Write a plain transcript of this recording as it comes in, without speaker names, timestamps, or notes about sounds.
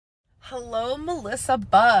Hello,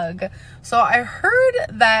 Melissabug. So I heard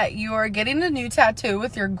that you are getting a new tattoo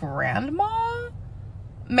with your grandma.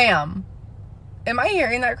 Ma'am, am I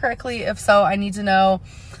hearing that correctly? If so, I need to know,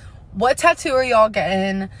 what tattoo are y'all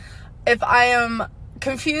getting? If I am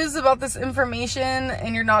confused about this information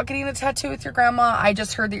and you're not getting a tattoo with your grandma, I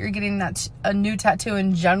just heard that you're getting a new tattoo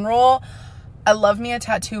in general. I love me a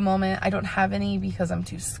tattoo moment. I don't have any because I'm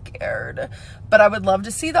too scared, but I would love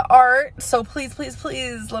to see the art. So please, please,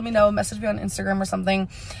 please let me know. Message me on Instagram or something.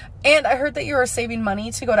 And I heard that you are saving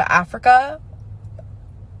money to go to Africa.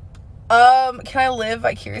 Can I live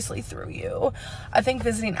vicariously through you? I think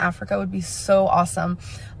visiting Africa would be so awesome.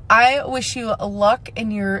 I wish you luck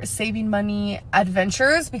in your saving money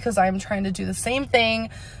adventures because I'm trying to do the same thing.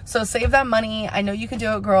 So save that money. I know you can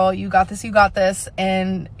do it, girl. You got this, you got this.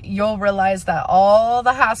 And you'll realize that all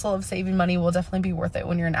the hassle of saving money will definitely be worth it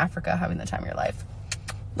when you're in Africa having the time of your life.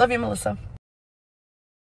 Love you, Melissa.